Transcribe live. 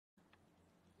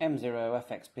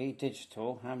M0FXB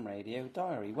Digital Ham Radio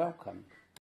Diary. Welcome.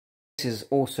 This is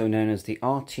also known as the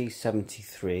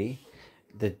RT73,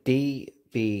 the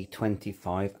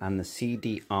DB25 and the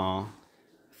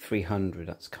CDR300,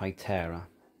 that's Kytera.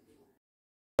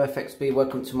 FXB,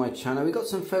 welcome to my channel. We've got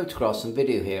some photographs and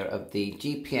video here of the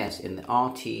GPS in the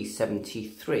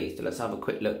RT73. So let's have a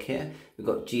quick look here. We've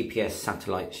got GPS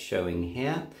satellites showing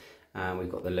here. We've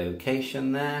got the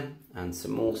location there and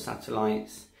some more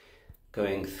satellites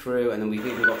going through, and then we've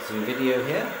even got some video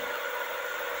here.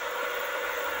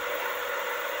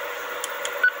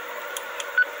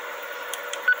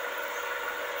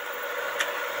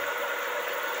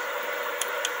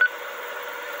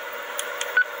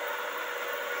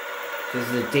 This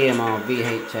is a DMR,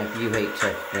 VHF,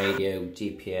 UHF radio,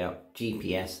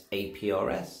 GPS,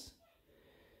 APRS.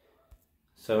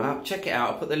 So check it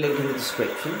out, I'll put the link in the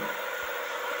description.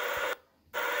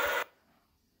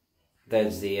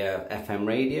 There's the FM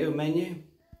radio menu.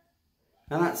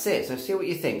 And that's it, so see what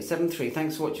you think. 73,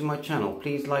 thanks for watching my channel.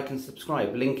 Please like and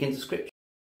subscribe, link in description.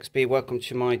 Welcome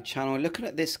to my channel. Looking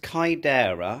at this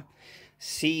Kytera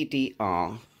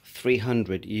CDR300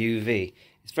 UV.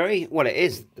 It's very, well, it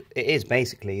is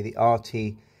basically the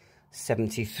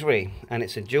RT73, and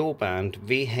it's a dual band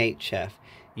VHF,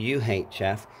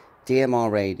 UHF, DMR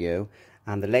radio,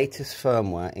 and the latest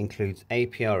firmware includes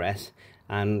APRS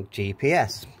and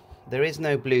GPS. There is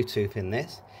no Bluetooth in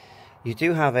this. You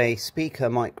do have a speaker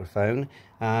microphone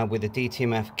with a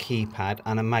DTMF keypad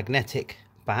and a magnetic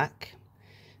back.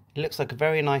 It looks like a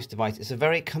very nice device. It's a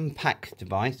very compact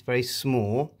device, very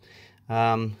small,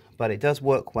 but it does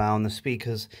work well, and the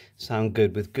speakers sound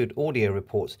good with good audio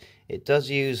reports. It does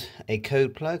use a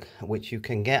code plug, which you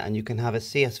can get, and you can have a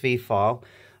CSV file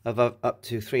of up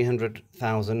to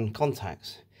 300,000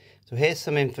 contacts. So here's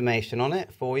some information on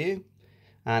it for you,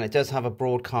 and it does have a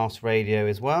broadcast radio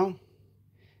as well.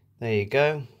 There you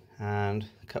go, and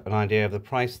an idea of the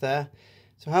price there.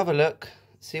 So have a look,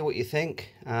 see what you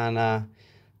think, and I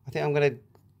think I'm going to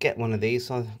get one of these.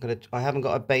 So I haven't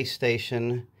got a base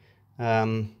station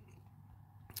version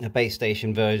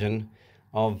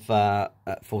of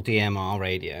for DMR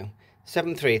radio.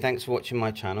 73, thanks for watching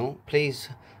my channel. Please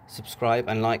subscribe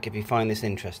and like if you find this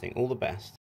interesting. All the best.